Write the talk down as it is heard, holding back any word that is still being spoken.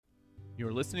You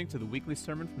are listening to the weekly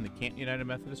sermon from the Canton United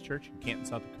Methodist Church in Canton,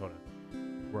 South Dakota.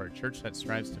 We're a church that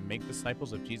strives to make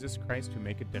disciples of Jesus Christ who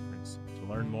make a difference. To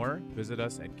learn more, visit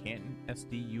us at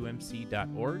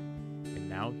cantonsdumc.org. And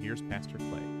now, here's Pastor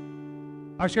Clay.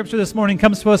 Our scripture this morning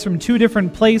comes to us from two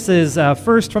different places.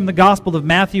 First from the Gospel of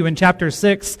Matthew in chapter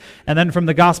 6, and then from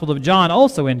the Gospel of John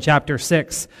also in chapter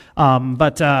 6.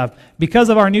 But because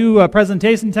of our new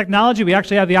presentation technology, we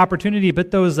actually have the opportunity to put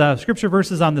those scripture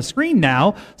verses on the screen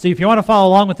now. So if you want to follow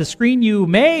along with the screen, you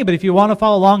may, but if you want to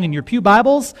follow along in your Pew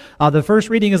Bibles, the first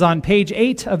reading is on page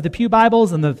 8 of the Pew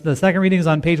Bibles, and the second reading is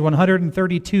on page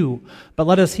 132. But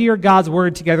let us hear God's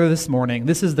word together this morning.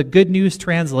 This is the Good News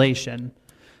Translation.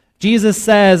 Jesus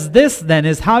says, "This then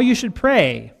is how you should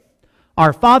pray.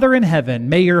 Our Father in heaven,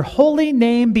 may your holy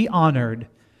name be honored.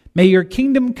 May your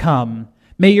kingdom come.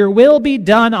 May your will be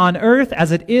done on earth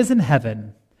as it is in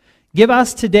heaven. Give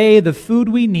us today the food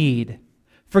we need.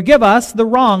 Forgive us the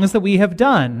wrongs that we have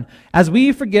done, as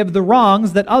we forgive the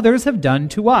wrongs that others have done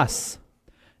to us.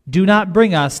 Do not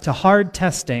bring us to hard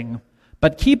testing,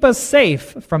 but keep us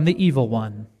safe from the evil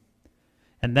one."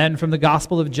 And then from the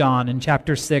Gospel of John in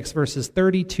chapter 6, verses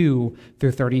 32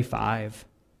 through 35.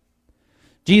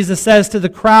 Jesus says to the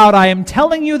crowd, "I am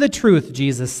telling you the truth,"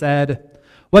 Jesus said.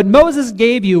 "What Moses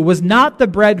gave you was not the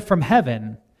bread from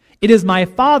heaven. It is my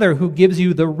Father who gives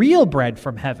you the real bread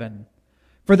from heaven.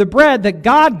 For the bread that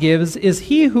God gives is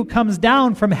he who comes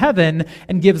down from heaven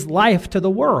and gives life to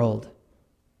the world."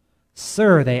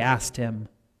 "Sir," they asked him,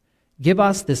 "give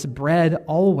us this bread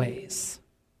always."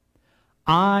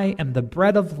 "I am the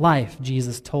bread of life,"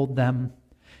 Jesus told them.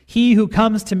 "He who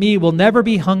comes to me will never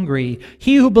be hungry.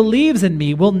 He who believes in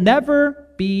me will never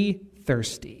be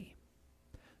thirsty."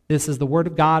 This is the word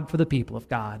of God for the people of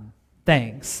God.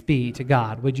 Thanks be to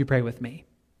God. Would you pray with me?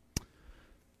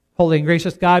 Holy and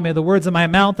gracious God, may the words of my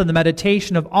mouth and the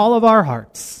meditation of all of our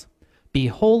hearts be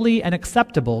holy and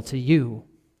acceptable to you.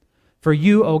 For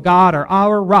you, O God, are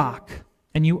our rock,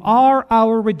 and you are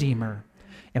our Redeemer.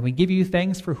 And we give you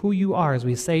thanks for who you are as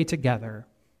we say together,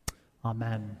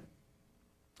 Amen.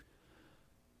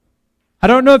 I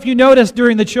don't know if you noticed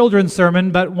during the children's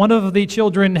sermon, but one of the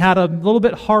children had a little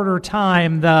bit harder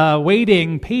time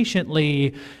waiting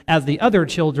patiently as the other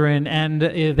children, and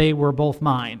they were both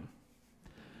mine.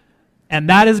 And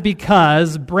that is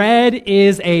because bread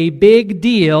is a big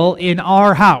deal in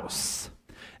our house.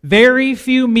 Very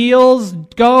few meals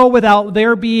go without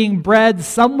there being bread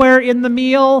somewhere in the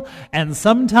meal, and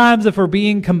sometimes, if we're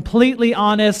being completely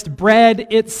honest, bread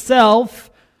itself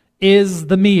is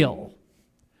the meal.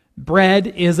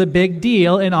 Bread is a big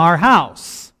deal in our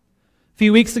house. A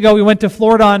few weeks ago, we went to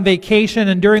Florida on vacation,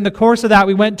 and during the course of that,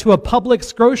 we went to a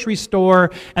Publix grocery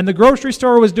store, and the grocery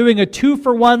store was doing a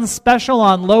 2-for-1 special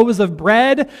on loaves of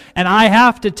bread, and I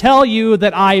have to tell you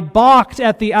that I balked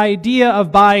at the idea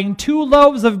of buying 2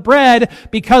 loaves of bread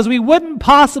because we wouldn't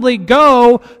possibly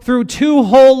go through 2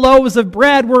 whole loaves of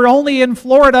bread. We're only in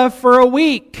Florida for a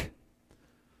week.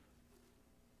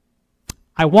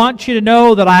 I want you to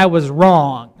know that I was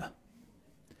wrong.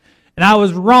 And I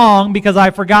was wrong because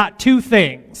I forgot 2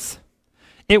 things.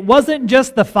 It wasn't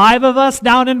just the 5 of us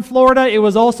down in Florida. It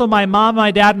was also my mom, my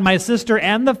dad, and my sister,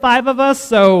 and the 5 of us.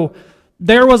 So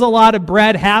there was a lot of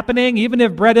bread happening, even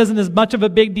if bread isn't as much of a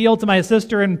big deal to my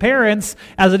sister and parents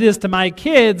as it is to my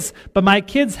kids. But my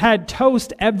kids had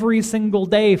toast every single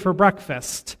day for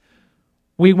breakfast.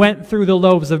 We went through the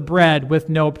loaves of bread with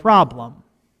no problem.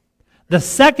 The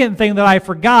second thing that I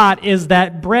forgot is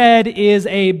that bread is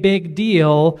a big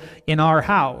deal in our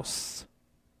house.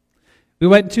 We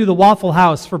went to the Waffle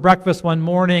House for breakfast one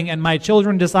morning, and my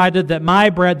children decided that my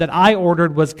bread that I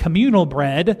ordered was communal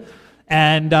bread,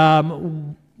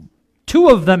 and 2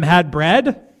 of them had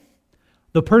bread.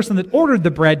 The person that ordered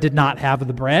the bread did not have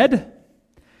the bread.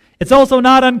 It's also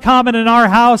not uncommon in our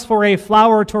house for a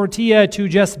flour tortilla to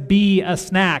just be a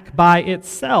snack by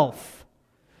itself.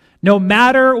 No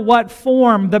matter what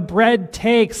form the bread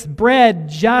takes, bread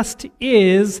just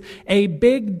is a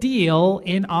big deal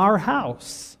in our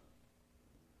house.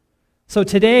 So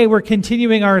today we're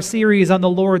continuing our series on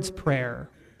the Lord's Prayer.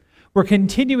 We're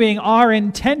continuing our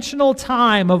intentional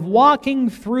time of walking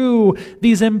through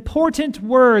these important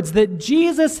words that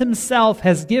Jesus himself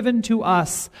has given to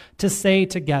us to say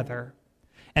together.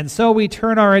 And so we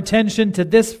turn our attention to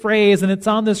this phrase, and it's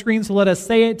on the screen, so let us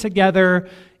say it together.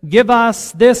 Give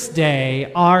us this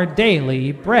day our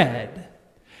daily bread.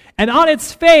 And on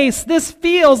its face, this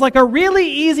feels like a really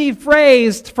easy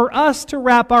phrase for us to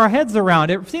wrap our heads around.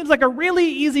 It seems like a really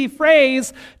easy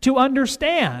phrase to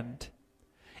understand.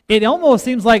 It almost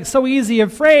seems like so easy a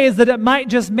phrase that it might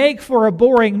just make for a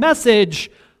boring message,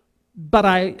 but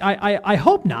I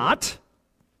hope not.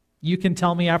 You can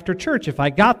tell me after church if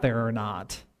I got there or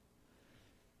not.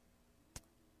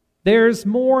 There's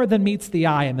more than meets the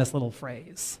eye in this little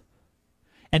phrase.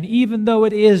 And even though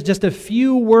it is just a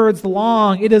few words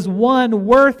long, it is one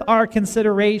worth our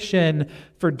consideration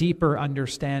for deeper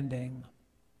understanding.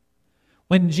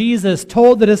 When Jesus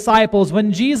told the disciples,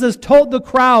 when Jesus told the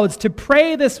crowds to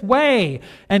pray this way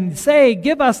and say,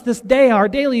 "Give us this day our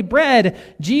daily bread,"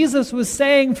 Jesus was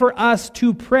saying for us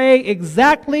to pray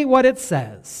exactly what it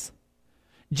says.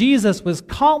 Jesus was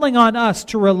calling on us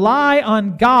to rely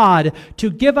on God to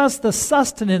give us the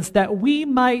sustenance that we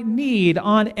might need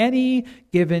on any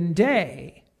given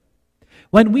day.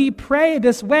 When we pray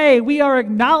this way, we are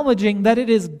acknowledging that it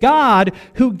is God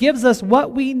who gives us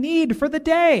what we need for the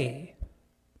day.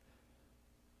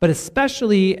 But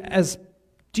especially as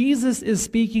Jesus is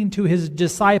speaking to his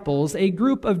disciples, a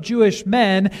group of Jewish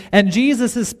men, and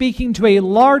Jesus is speaking to a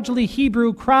largely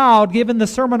Hebrew crowd given the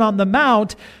Sermon on the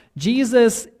Mount,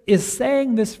 Jesus is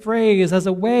saying this phrase as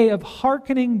a way of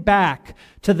hearkening back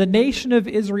to the nation of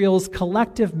Israel's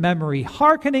collective memory,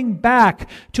 hearkening back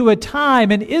to a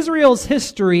time in Israel's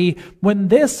history when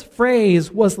this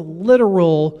phrase was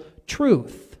literal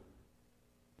truth.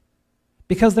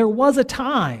 Because there was a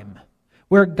time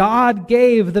where God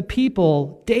gave the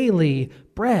people daily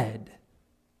bread.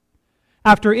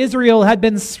 After Israel had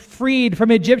been freed from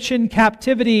Egyptian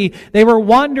captivity, they were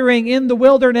wandering in the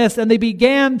wilderness and they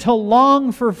began to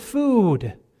long for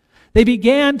food. They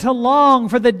began to long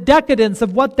for the decadence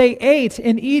of what they ate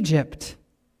in Egypt.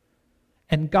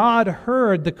 And God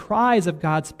heard the cries of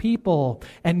God's people,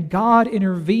 and God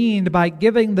intervened by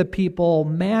giving the people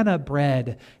manna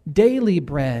bread, daily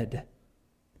bread.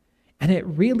 And it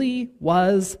really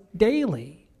was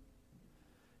daily.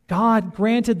 God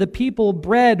granted the people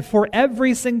bread for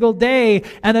every single day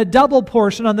and a double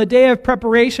portion on the day of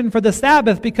preparation for the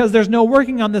Sabbath because there's no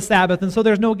working on the Sabbath and so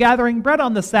there's no gathering bread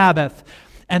on the Sabbath.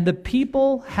 And the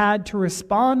people had to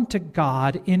respond to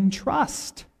God in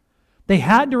trust. They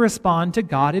had to respond to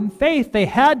God in faith. They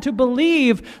had to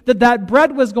believe that that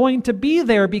bread was going to be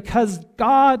there because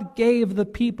God gave the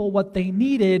people what they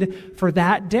needed for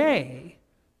that day.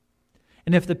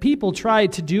 And if the people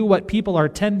tried to do what people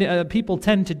tend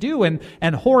to do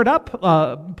and hoard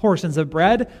up portions of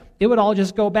bread, it would all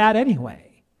just go bad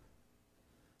anyway.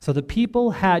 So the people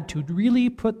had to really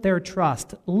put their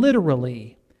trust,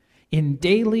 literally, in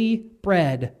daily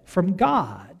bread from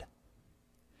God.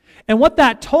 And what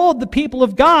that told the people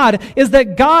of God is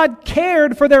that God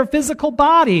cared for their physical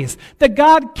bodies, that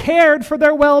God cared for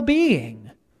their well-being.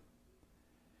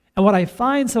 And what I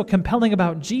find so compelling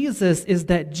about Jesus is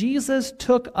that Jesus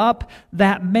took up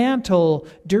that mantle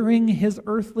during his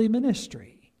earthly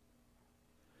ministry.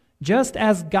 Just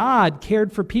as God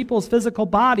cared for people's physical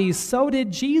bodies, so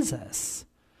did Jesus.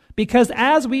 Because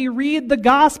as we read the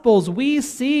Gospels, we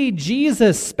see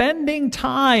Jesus spending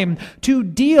time to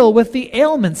deal with the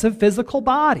ailments of physical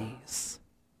bodies.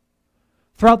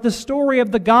 Throughout the story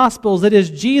of the Gospels, it is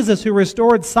Jesus who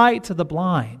restored sight to the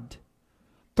blind.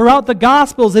 Throughout the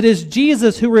Gospels, it is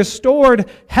Jesus who restored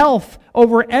health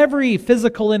over every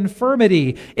physical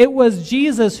infirmity. It was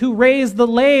Jesus who raised the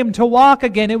lame to walk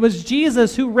again. It was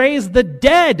Jesus who raised the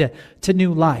dead to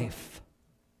new life.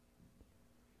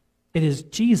 It is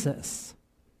Jesus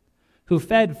who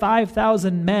fed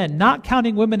 5,000 men, not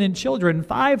counting women and children,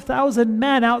 5,000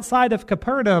 men outside of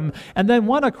Capernaum, and then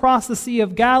went across the Sea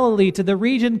of Galilee to the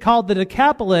region called the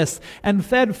Decapolis and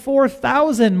fed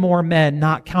 4,000 more men,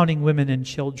 not counting women and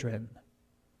children.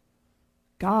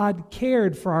 God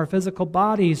cared for our physical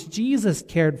bodies. Jesus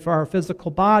cared for our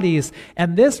physical bodies.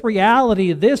 And this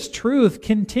reality, this truth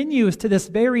continues to this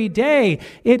very day.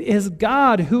 It is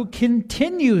God who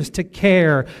continues to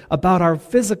care about our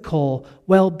physical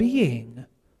well-being.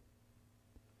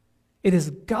 It is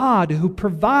God who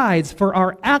provides for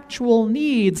our actual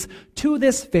needs to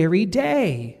this very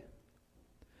day.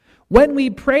 When we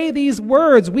pray these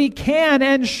words, we can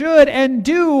and should and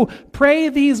do pray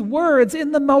these words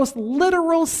in the most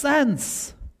literal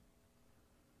sense.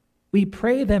 We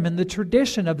pray them in the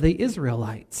tradition of the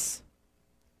Israelites.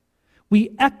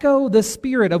 We echo the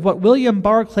spirit of what William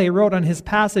Barclay wrote on his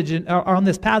passage, on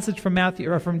this passage from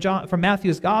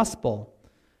Matthew's Gospel.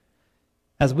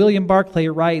 As William Barclay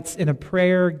writes in a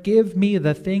prayer, "Give me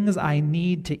the things I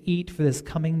need to eat for this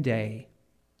coming day.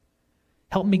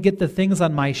 Help me get the things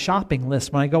on my shopping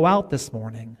list when I go out this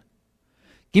morning.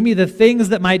 Give me the things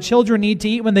that my children need to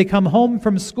eat when they come home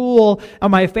from school or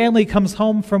my family comes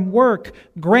home from work.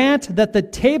 Grant that the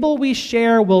table we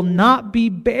share will not be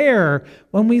bare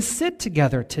when we sit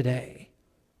together today."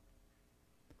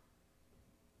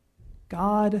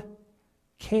 God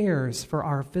cares for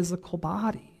our physical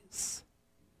bodies.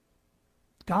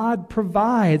 God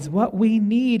provides what we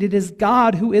need. It is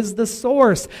God who is the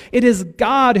source. It is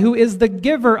God who is the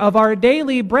giver of our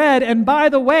daily bread. And by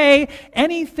the way,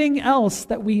 anything else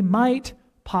that we might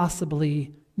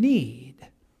possibly need.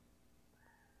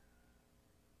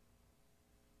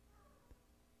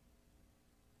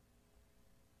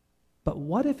 But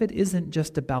what if it isn't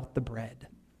just about the bread?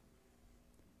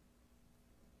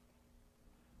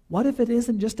 What if it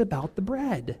isn't just about the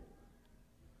bread?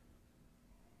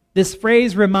 This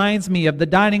phrase reminds me of the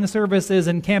dining services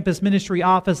and campus ministry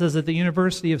offices at the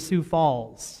University of Sioux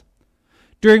Falls.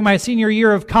 During my senior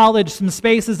year of college, some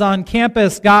spaces on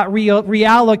campus got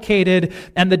reallocated,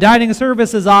 and the dining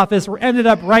services office ended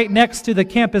up right next to the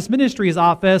campus ministries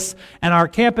office, and our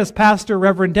campus pastor,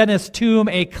 Reverend Dennis Toom,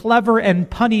 a clever and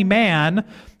punny man,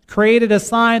 created a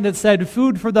sign that said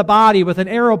 "Food for the body" with an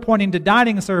arrow pointing to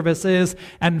dining services,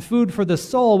 and "Food for the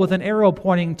soul" with an arrow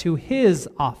pointing to his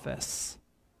office.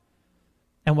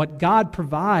 And what God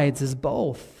provides is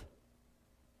both.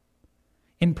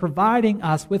 In providing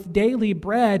us with daily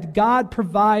bread, God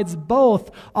provides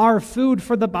both our food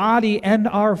for the body and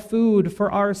our food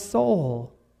for our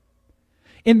soul.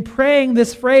 In praying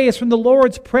this phrase from the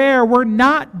Lord's Prayer, we're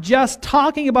not just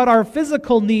talking about our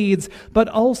physical needs, but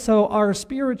also our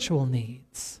spiritual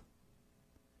needs.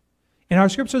 In our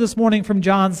scripture this morning from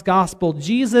John's Gospel,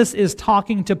 Jesus is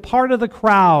talking to part of the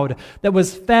crowd that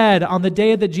was fed on the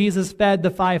day that Jesus fed the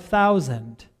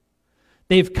 5,000.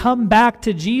 They've come back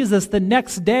to Jesus the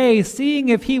next day, seeing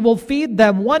if he will feed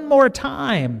them one more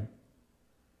time.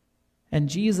 And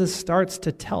Jesus starts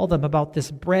to tell them about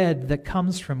this bread that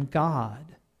comes from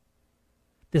God,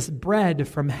 this bread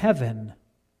from heaven.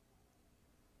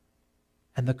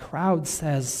 And the crowd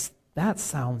says, "That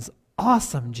sounds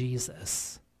awesome,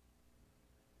 Jesus.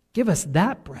 Give us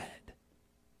that bread."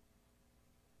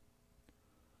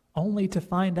 Only to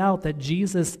find out that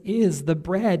Jesus is the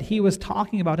bread he was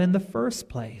talking about in the first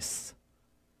place.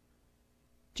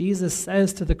 Jesus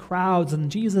says to the crowds, and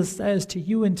Jesus says to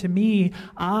you and to me,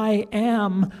 "I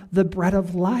am the bread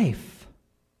of life."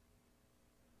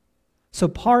 So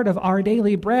part of our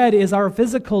daily bread is our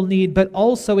physical need, but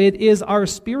also it is our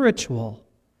spiritual.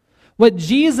 What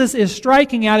Jesus is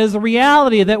striking at is the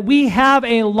reality that we have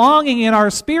a longing in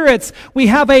our spirits, we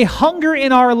have a hunger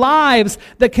in our lives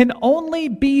that can only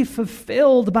be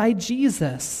fulfilled by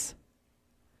Jesus.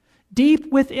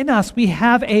 Deep within us, we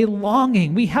have a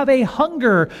longing, we have a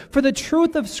hunger for the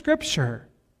truth of Scripture.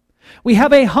 We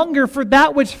have a hunger for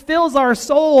that which fills our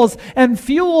souls and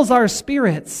fuels our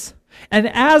spirits. And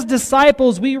as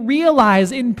disciples, we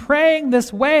realize in praying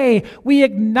this way, we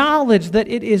acknowledge that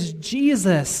it is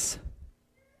Jesus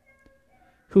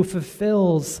who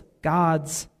fulfills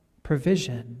God's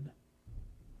provision.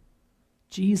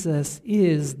 Jesus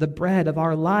is the bread of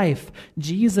our life.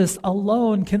 Jesus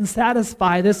alone can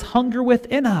satisfy this hunger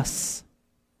within us.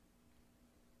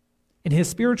 In his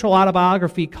spiritual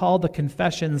autobiography called The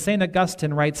Confession, St.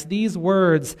 Augustine writes these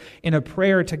words in a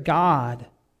prayer to God: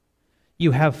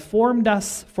 "You have formed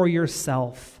us for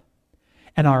yourself,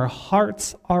 and our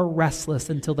hearts are restless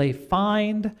until they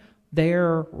find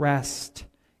their rest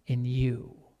in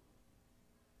you."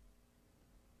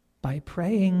 By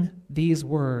praying these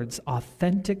words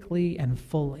authentically and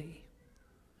fully,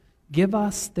 "Give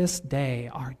us this day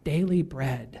our daily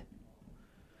bread,"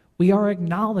 we are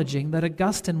acknowledging that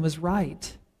Augustine was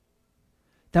right,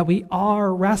 that we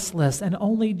are restless and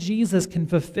only Jesus can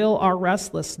fulfill our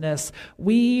restlessness.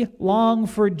 We long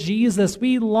for Jesus.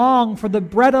 We long for the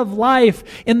bread of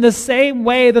life in the same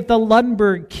way that the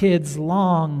Lundberg kids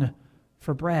long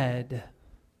for bread.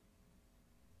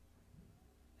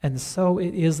 And so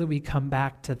it is that we come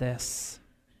back to this.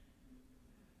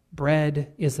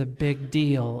 Bread is a big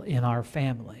deal in our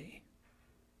family.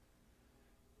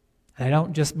 And I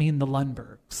don't just mean the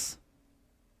Lundbergs.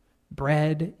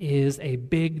 Bread is a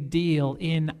big deal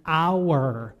in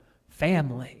our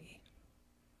family.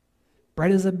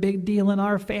 Bread is a big deal in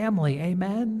our family.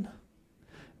 Amen?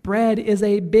 Bread is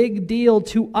a big deal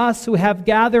to us who have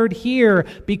gathered here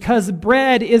because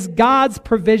bread is God's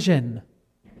provision.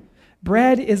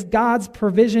 Bread is God's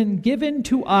provision given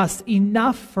to us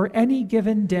enough for any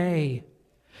given day.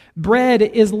 Bread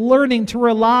is learning to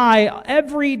rely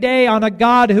every day on a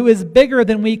God who is bigger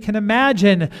than we can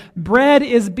imagine. Bread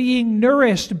is being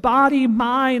nourished, body,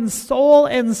 mind, soul,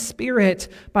 and spirit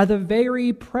by the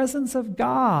very presence of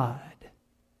God.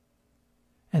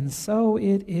 And so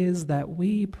it is that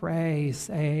we pray,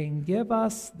 saying, "Give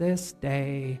us this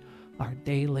day our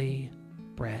daily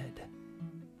bread."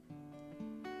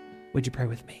 Would you pray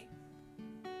with me?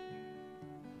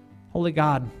 Holy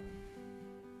God,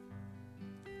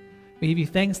 we give you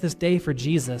thanks this day for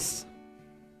Jesus.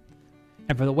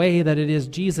 and for the way that it is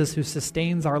Jesus who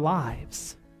sustains our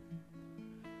lives.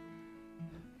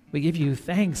 We give you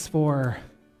thanks for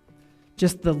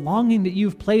just the longing that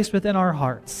you've placed within our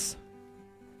hearts,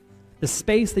 the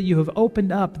space that you have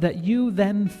opened up that you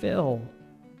then fill.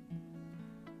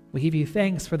 We give you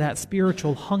thanks for that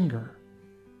spiritual hunger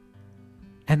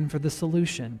and for the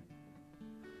solution.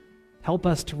 Help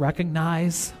us to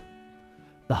recognize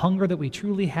the hunger that we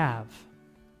truly have,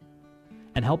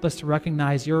 and help us to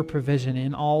recognize your provision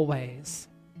in all ways.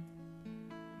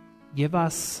 Give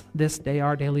us this day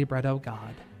our daily bread, O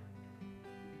God,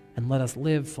 and let us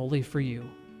live fully for you.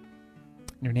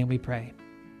 In your name we pray.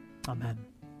 Amen.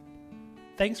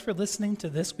 Thanks for listening to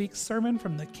this week's sermon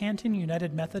from the Canton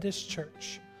United Methodist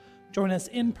Church. Join us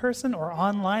in person or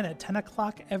online at 10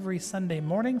 o'clock every Sunday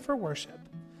morning for worship.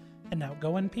 And now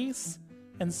go in peace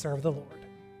and serve the Lord.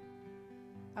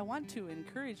 I want to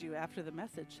encourage you after the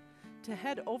message to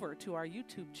head over to our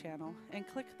YouTube channel and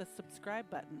click the subscribe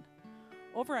button.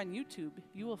 Over on YouTube,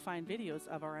 you will find videos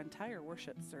of our entire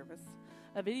worship service,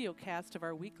 a video cast of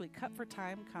our weekly Cut for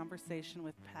Time conversation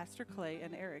with Pastor Clay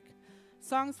and Eric,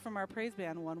 songs from our praise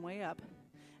band One Way Up,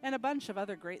 and a bunch of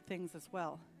other great things as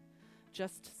well.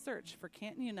 Just search for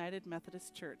Canton United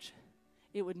Methodist Church.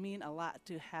 It would mean a lot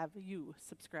to have you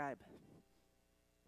subscribe.